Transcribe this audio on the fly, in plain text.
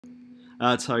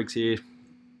It's Hoax here.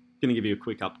 Going to give you a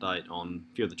quick update on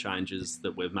a few of the changes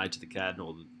that we've made to the CAD,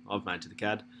 or that I've made to the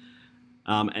CAD,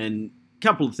 and a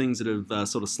couple of things that have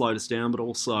sort of slowed us down, but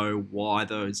also why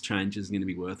those changes are going to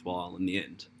be worthwhile in the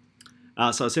end.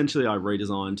 So essentially I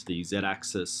redesigned the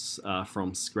Z-Axis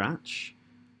from scratch.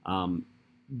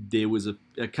 There was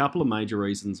a couple of major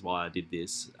reasons why I did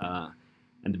this,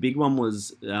 and the big one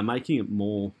was making it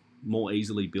more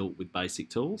easily built with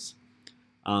basic tools.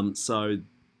 So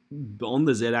on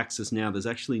the Z-axis now, there's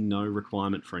actually no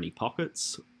requirement for any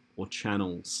pockets or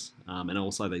channels, and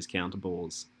also these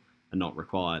counterbores are not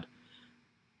required.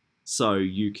 So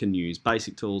you can use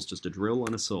basic tools, just a drill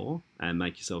and a saw, and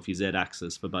make yourself your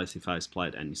Z-axis for both your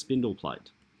faceplate and your spindle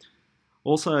plate.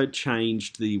 Also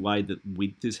changed the way that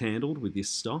width is handled with this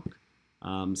stock.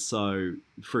 So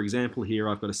for example here,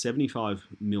 I've got a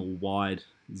 75mm wide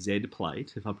Z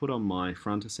plate. If I put on my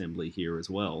front assembly here as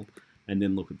well, and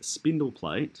then look at the spindle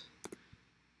plate.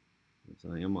 So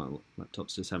my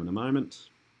laptop's just having a moment.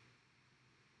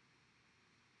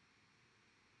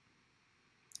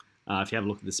 If you have a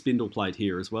look at the spindle plate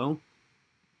here as well,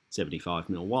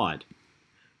 75mm wide.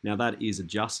 Now that is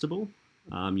adjustable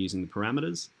using the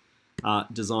parameters.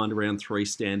 Designed around 3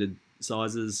 standard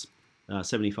sizes,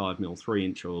 75mm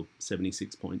 3-inch or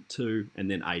 76.2,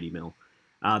 and then 80mm.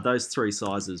 Those 3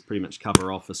 sizes pretty much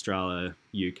cover off Australia,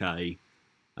 UK,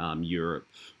 Europe,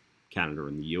 Canada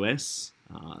and the US,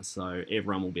 so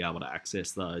everyone will be able to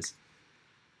access those,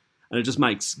 and it just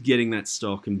makes getting that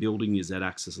stock and building your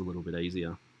Z-axis a little bit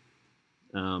easier.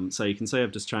 So you can see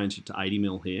I've just changed it to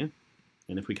 80mm here,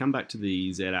 and if we come back to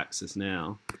the Z-axis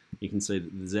now, you can see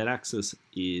that the Z-axis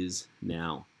is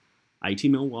now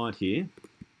 80mm wide here.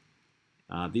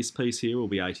 This piece here will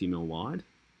be 80mm wide,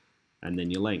 and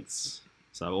then your lengths.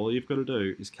 So all you've got to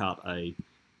do is cut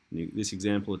this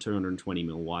example, a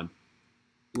 220mm wide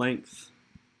length,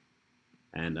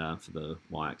 and for the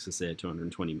y-axis there,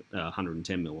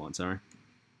 110mm wide, sorry.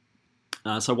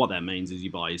 So what that means is you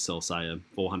buy yourself, say, a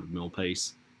 400mm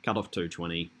piece, cut off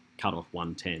 220, cut off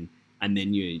 110, and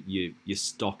then your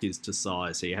stock is to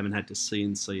size, so you haven't had to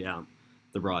CNC out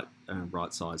the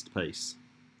right-sized piece.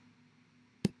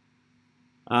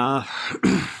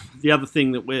 The other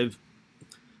thing that we've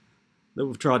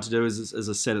tried to do, is, as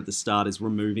I said at the start, is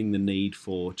removing the need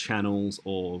for channels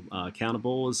or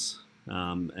counterbores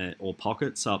or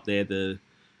pockets. Up there, the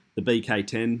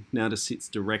BK10 now just sits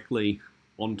directly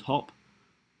on top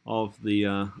of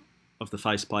the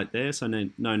faceplate there, so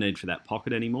no need for that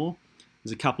pocket anymore.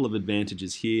 There's a couple of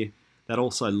advantages here. That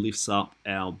also lifts up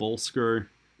our ball screw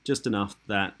just enough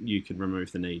that you can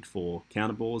remove the need for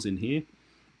counterbores in here.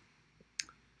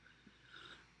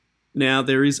 Now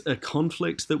there is a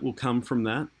conflict that will come from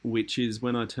that, which is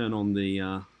when I turn on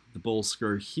the ball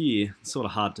screw here. It's sort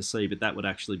of hard to see, but that would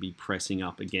actually be pressing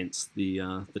up against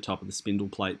the top of the spindle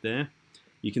plate there.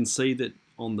 You can see that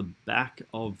on the back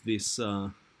of this,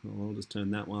 I'll just turn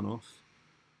that one off.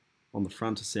 On the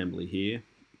front assembly here,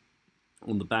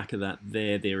 on the back of that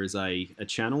there is a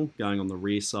channel going on the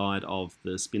rear side of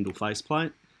the spindle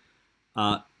faceplate.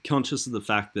 Conscious of the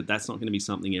fact that that's not going to be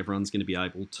something everyone's going to be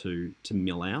able to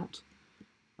mill out.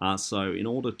 So in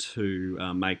order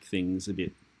to make things a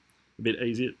bit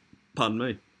easier,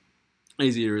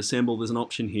 easier to assemble, there's an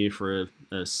option here for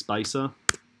a spacer.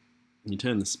 You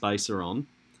turn the spacer on,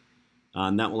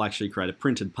 and that will actually create a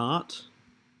printed part,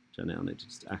 which I now need to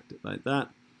just activate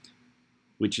that,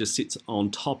 which just sits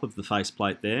on top of the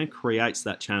faceplate there, creates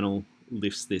that channel,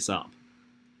 lifts this up.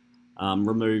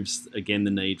 Removes, again,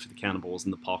 the need for the counterbores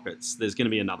and the pockets. There's going to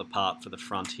be another part for the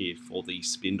front here for the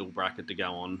spindle bracket to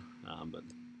go on, but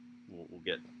we'll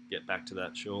get back to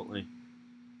that shortly.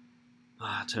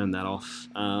 Turn that off.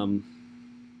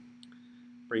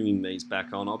 Bringing these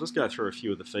back on, I'll just go through a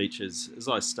few of the features. As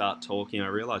I start talking, I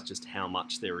realise just how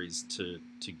much there is to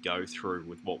go through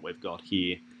with what we've got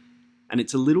here. And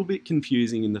it's a little bit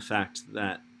confusing in the fact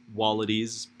that while it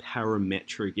is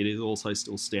parametric, it is also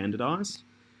still standardised.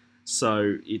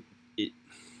 So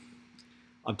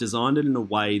I've designed it in a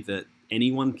way that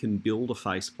anyone can build a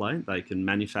faceplate, they can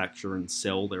manufacture and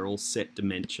sell, they're all set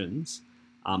dimensions,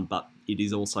 but it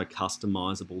is also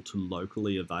customizable to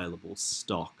locally available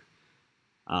stock.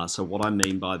 So what I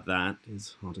mean by that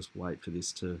is, I'll just wait for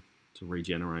this to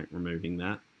regenerate, removing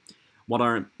that. What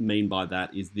I mean by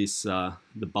that is this, the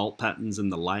bolt patterns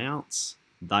and the layouts,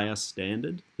 they are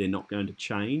standard, they're not going to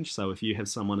change. So if you have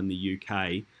someone in the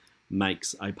UK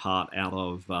makes a part out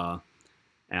of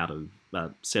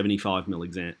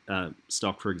 75mm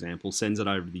stock, for example, sends it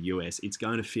over to the US, it's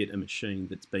going to fit a machine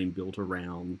that's been built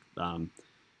around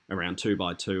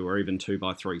 2x2 or even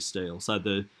 2x3 steel. So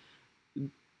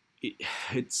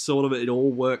it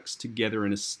all works together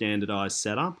in a standardized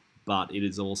setup, but it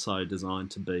is also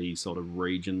designed to be sort of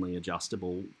regionally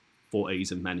adjustable for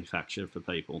ease of manufacture for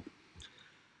people.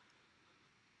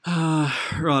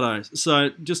 Righto, so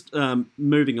just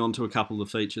moving on to a couple of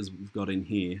features we've got in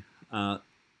here.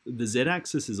 The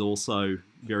Z-axis is also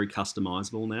very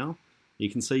customizable now. You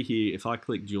can see here, if I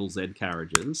click dual Z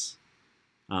carriages,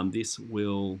 this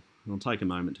will, I'll take a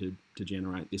moment to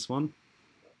generate this one.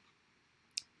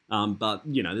 But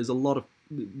you know, there's a lot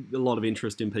of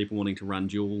interest in people wanting to run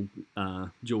dual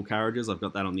carriages. I've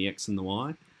got that on the X and the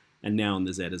Y, and now on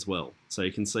the Z as well. So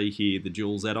you can see here the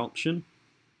dual Z option.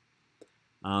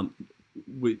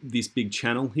 With this big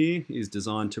channel here is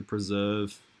designed to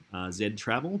preserve Z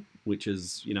travel, which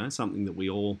is, you know, something that we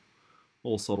all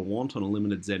sort of want on a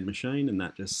limited Z machine, and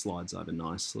that just slides over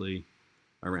nicely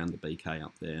around the BK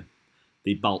up there.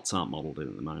 The bolts aren't modelled in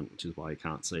at the moment, which is why you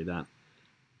can't see that.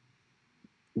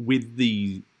 With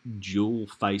the dual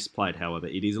faceplate, however,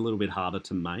 it is a little bit harder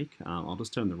to make. I'll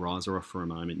just turn the riser off for a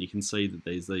moment. You can see that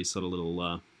there's these sort of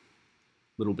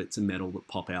little bits of metal that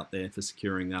pop out there for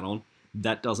securing that on.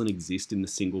 That doesn't exist in the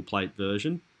single plate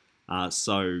version,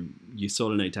 so you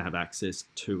sort of need to have access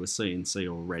to a CNC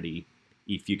already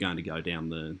if you're going to go down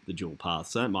the dual path.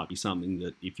 So it might be something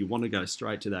that if you want to go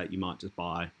straight to that, you might just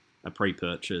buy a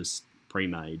pre-purchased,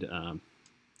 pre-made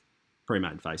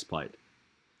faceplate.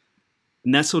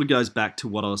 And that sort of goes back to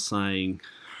what I was saying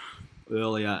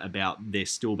earlier about there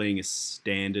still being a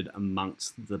standard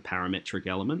amongst the parametric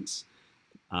elements.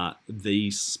 The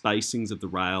spacings of the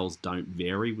rails don't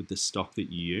vary with the stock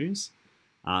that you use.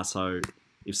 So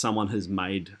if someone has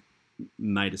made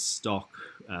a stock,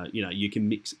 you know, you can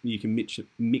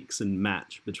mix and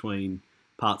match between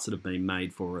parts that have been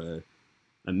made for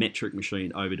a metric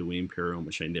machine over to an imperial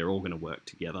machine. They're all going to work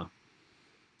together.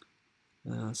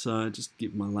 So just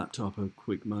give my laptop a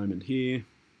quick moment here.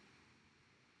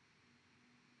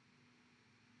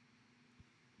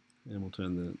 And we'll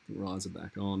turn the riser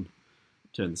back on,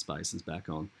 turn the spacers back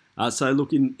on. So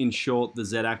look, in short, the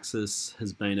Z-axis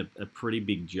has been a pretty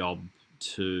big job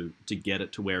to get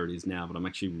it to where it is now, but I'm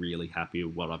actually really happy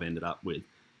with what I've ended up with.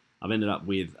 I've ended up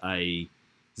with a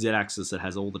Z-axis that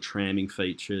has all the tramming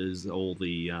features, all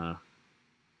the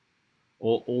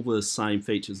same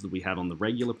features that we have on the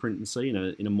regular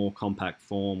PrintNC in a more compact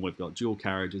form. We've got dual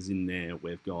carriages in there.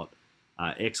 We've got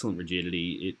excellent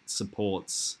rigidity. It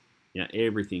supports, you know,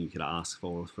 everything you could ask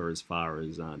for as far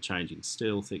as changing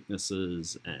steel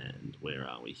thicknesses. And where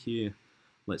are we here?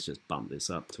 Let's just bump this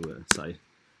up to say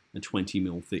a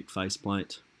 20mm thick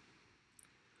faceplate.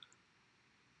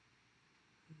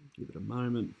 Give it a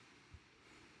moment.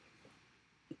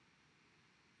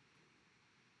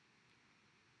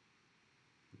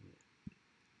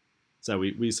 So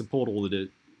we support all the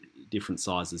different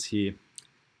sizes here.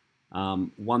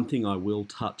 One thing I will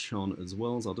touch on as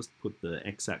well is I'll just put the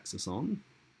X-axis on.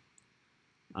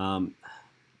 And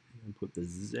put the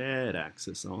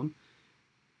Z-axis on.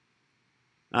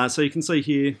 So you can see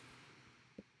here,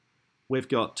 we've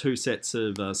got two sets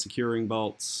of securing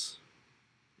bolts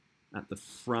at the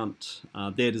front.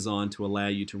 They're designed to allow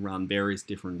you to run various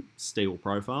different steel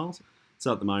profiles.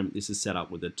 So at the moment, this is set up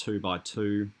with a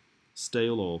 2x2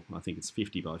 steel, or I think it's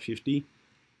 50x50.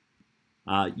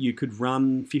 You could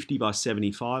run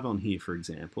 50x75 on here, for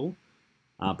example,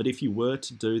 but if you were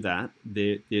to do that,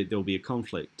 there'll be a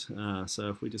conflict. So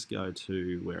if we just go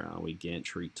to, where are we,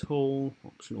 gantry tool,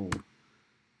 optional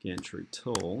gantry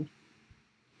tool,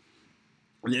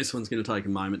 and this one's going to take a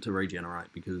moment to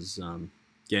regenerate because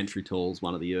gantry tool is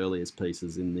one of the earliest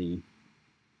pieces in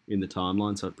the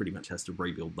timeline, so it pretty much has to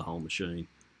rebuild the whole machine.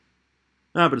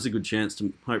 But it's a good chance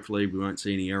to, hopefully we won't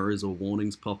see any errors or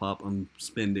warnings pop up. I'm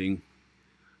spending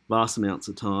vast amounts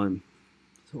of time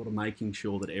sort of making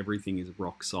sure that everything is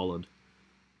rock solid.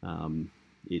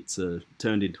 It's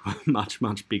turned into a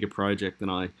much bigger project than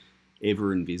I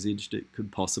ever envisaged it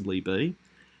could possibly be.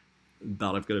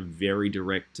 But I've got a very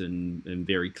direct and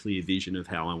very clear vision of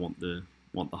how I want the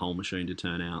whole machine to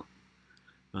turn out.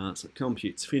 So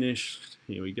compute's finished.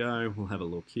 Here we go. We'll have a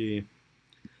look here.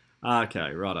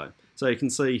 Okay, righto. So you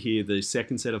can see here the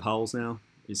second set of holes now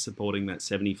is supporting that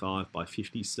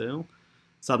 75x50 steel.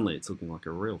 Suddenly it's looking like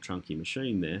a real chunky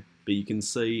machine there, but you can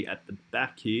see at the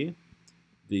back here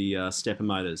the stepper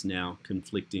motor is now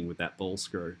conflicting with that ball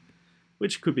screw,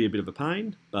 which could be a bit of a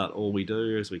pain, but all we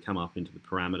do is we come up into the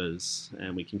parameters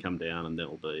and we can come down and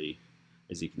there'll be,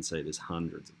 as you can see, there's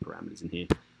hundreds of parameters in here.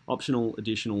 Optional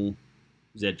additional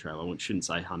Z travel, which shouldn't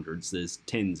say hundreds, there's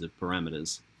tens of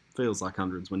parameters. Feels like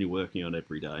hundreds when you're working on it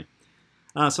every day.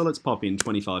 So let's pop in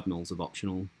 25mm of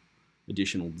optional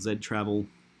additional Z travel.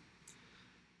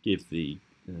 Give the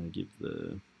give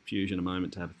the Fusion a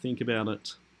moment to have a think about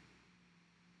it.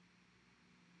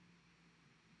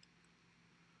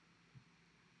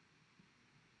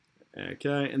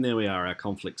 Okay, and there we are, our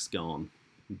conflict's gone.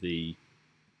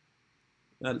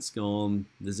 That's gone,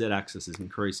 the Z-axis has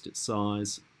increased its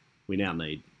size. We now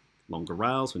need longer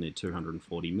rails, we need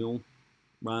 240mm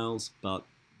rails, but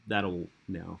that all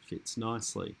now fits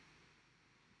nicely.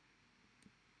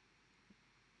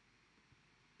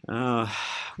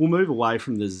 We'll move away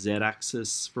from the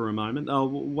Z-axis for a moment. Oh,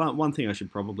 one thing I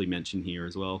should probably mention here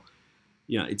as well.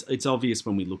 You know, it's obvious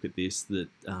when we look at this that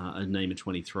a NEMA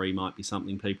 23 might be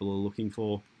something people are looking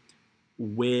for.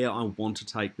 Where I want to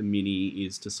take the Mini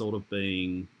is to sort of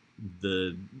being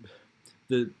the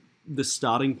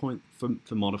starting point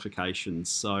for modifications.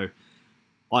 So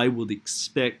I would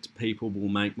expect people will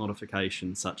make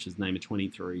modifications such as NEMA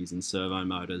 23s and servo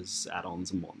motors,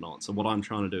 add-ons and whatnot. So what I'm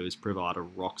trying to do is provide a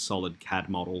rock-solid CAD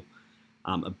model,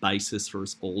 a basis for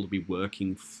us all to be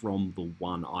working from the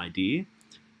one idea.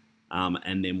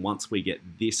 And then once we get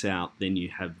this out, then you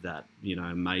have that, you know,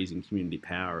 amazing community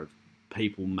power of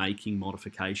people making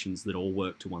modifications that all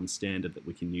work to one standard that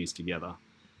we can use together.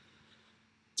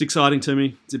 It's exciting to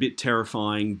me. It's a bit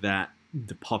terrifying that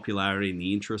the popularity and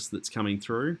the interest that's coming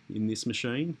through in this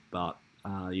machine, but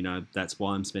you know, that's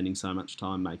why I'm spending so much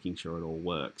time making sure it all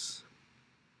works.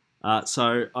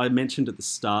 So I mentioned at the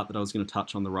start that I was going to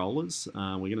touch on the rollers.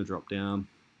 We're going to drop down,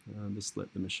 just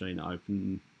let the machine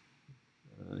open.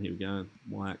 Here we go,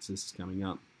 Y-axis is coming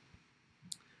up.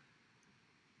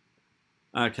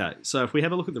 Okay, so if we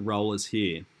have a look at the rollers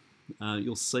here,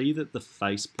 you'll see that the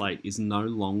faceplate is no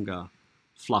longer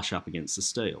flush up against the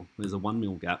steel. There's a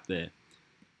 1mm gap there.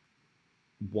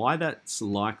 Why that's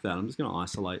like that, I'm just going to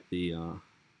isolate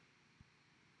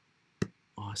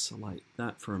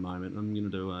that for a moment. I'm going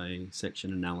to do a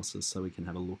section analysis so we can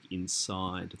have a look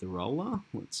inside the roller.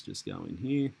 Let's just go in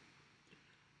here.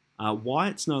 Why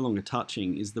it's no longer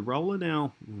touching is the roller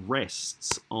now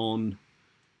rests on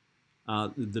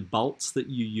the bolts that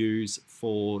you use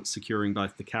for securing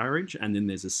both the carriage, and then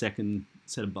there's a second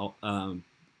set of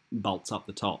bolts up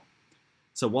the top.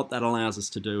 So what that allows us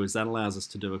to do is that allows us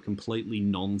to do a completely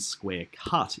non-square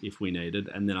cut if we needed,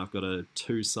 and then I've got a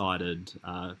two-sided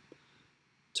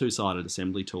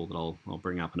assembly tool that I'll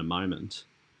bring up in a moment.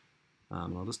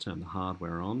 I'll just turn the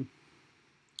hardware on.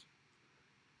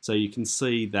 So you can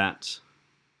see that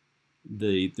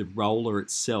the roller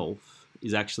itself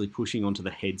is actually pushing onto the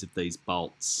heads of these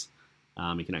bolts.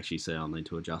 You can actually see I'll need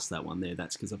to adjust that one there.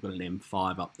 That's because I've got an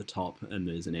M5 up the top and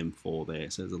there's an M4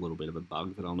 there. So there's a little bit of a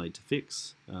bug that I'll need to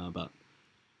fix, but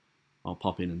I'll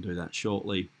pop in and do that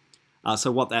shortly.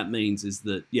 So what that means is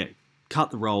that, yeah,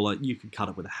 cut the roller. You could cut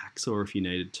it with a hacksaw if you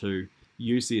needed to.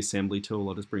 Use the assembly tool.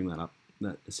 I'll just bring that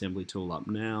assembly tool up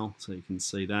now so you can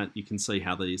see that. You can see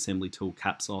how the assembly tool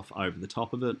caps off over the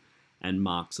top of it and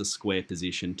marks a square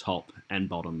position top and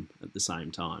bottom at the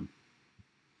same time.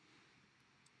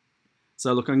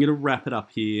 So look, I'm going to wrap it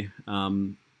up here.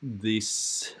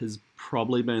 This has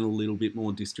probably been a little bit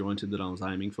more disjointed than I was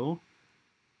aiming for,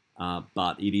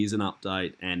 but it is an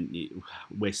update and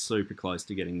we're super close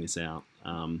to getting this out.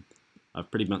 I've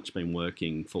pretty much been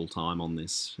working full-time on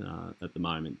this at the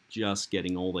moment, just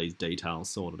getting all these details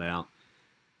sorted out,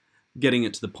 getting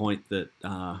it to the point that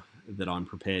that I'm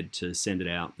prepared to send it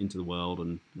out into the world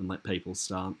and let people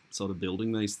start sort of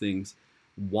building these things.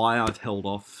 Why I've held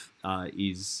off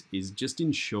is just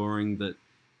ensuring that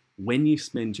when you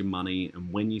spend your money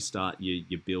and when you start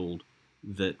your build,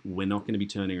 that we're not going to be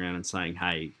turning around and saying,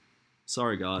 hey,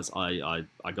 sorry guys, I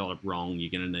got it wrong,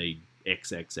 you're going to need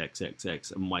X,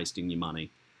 and wasting your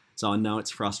money. So I know it's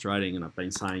frustrating, and I've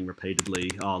been saying repeatedly,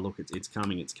 oh look, it's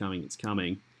coming.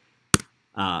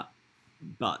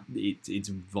 But it's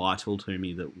vital to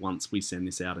me that once we send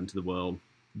this out into the world,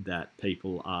 that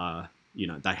people are, you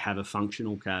know, they have a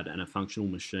functional CAD and a functional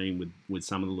machine with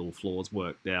some of the little flaws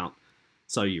worked out,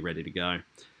 so you're ready to go.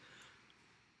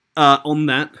 On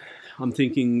that, I'm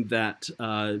thinking that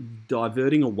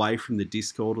diverting away from the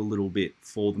Discord a little bit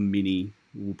for the Mini,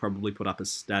 we'll probably put up a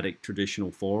static traditional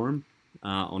forum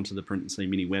onto the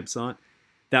PrintNC-Mini website.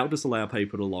 That will just allow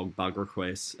people to log bug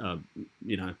requests,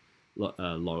 you know,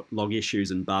 log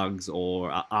issues and bugs,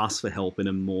 or ask for help in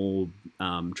a more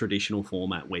traditional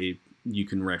format where you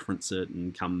can reference it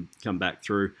and come back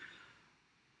through.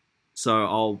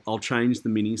 So I'll change the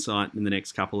Mini site in the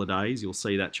next couple of days. You'll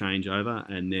see that change over,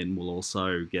 and then we'll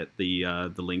also get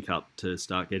the link up to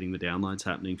start getting the downloads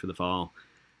happening for the file.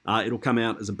 It'll come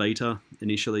out as a beta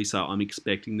initially, so I'm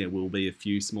expecting there will be a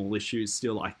few small issues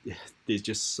still. There's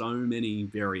just so many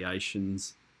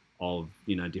variations of,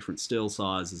 you know, different steel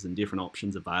sizes and different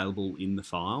options available in the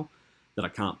file that I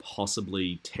can't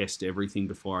possibly test everything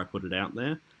before I put it out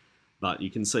there. But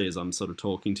you can see as I'm sort of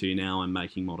talking to you now, I'm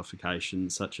making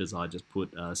modifications, such as I just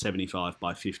put 75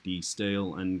 by 50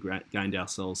 steel and gained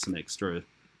ourselves some extra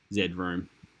Z room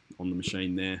on the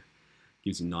machine there.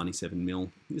 Gives you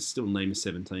 97mm. This is still an NEMA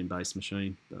 17 base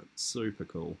machine, but super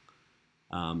cool.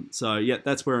 So yeah,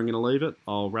 that's where I'm going to leave it.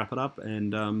 I'll wrap it up,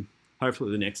 and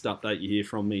hopefully the next update you hear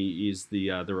from me is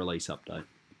the release update.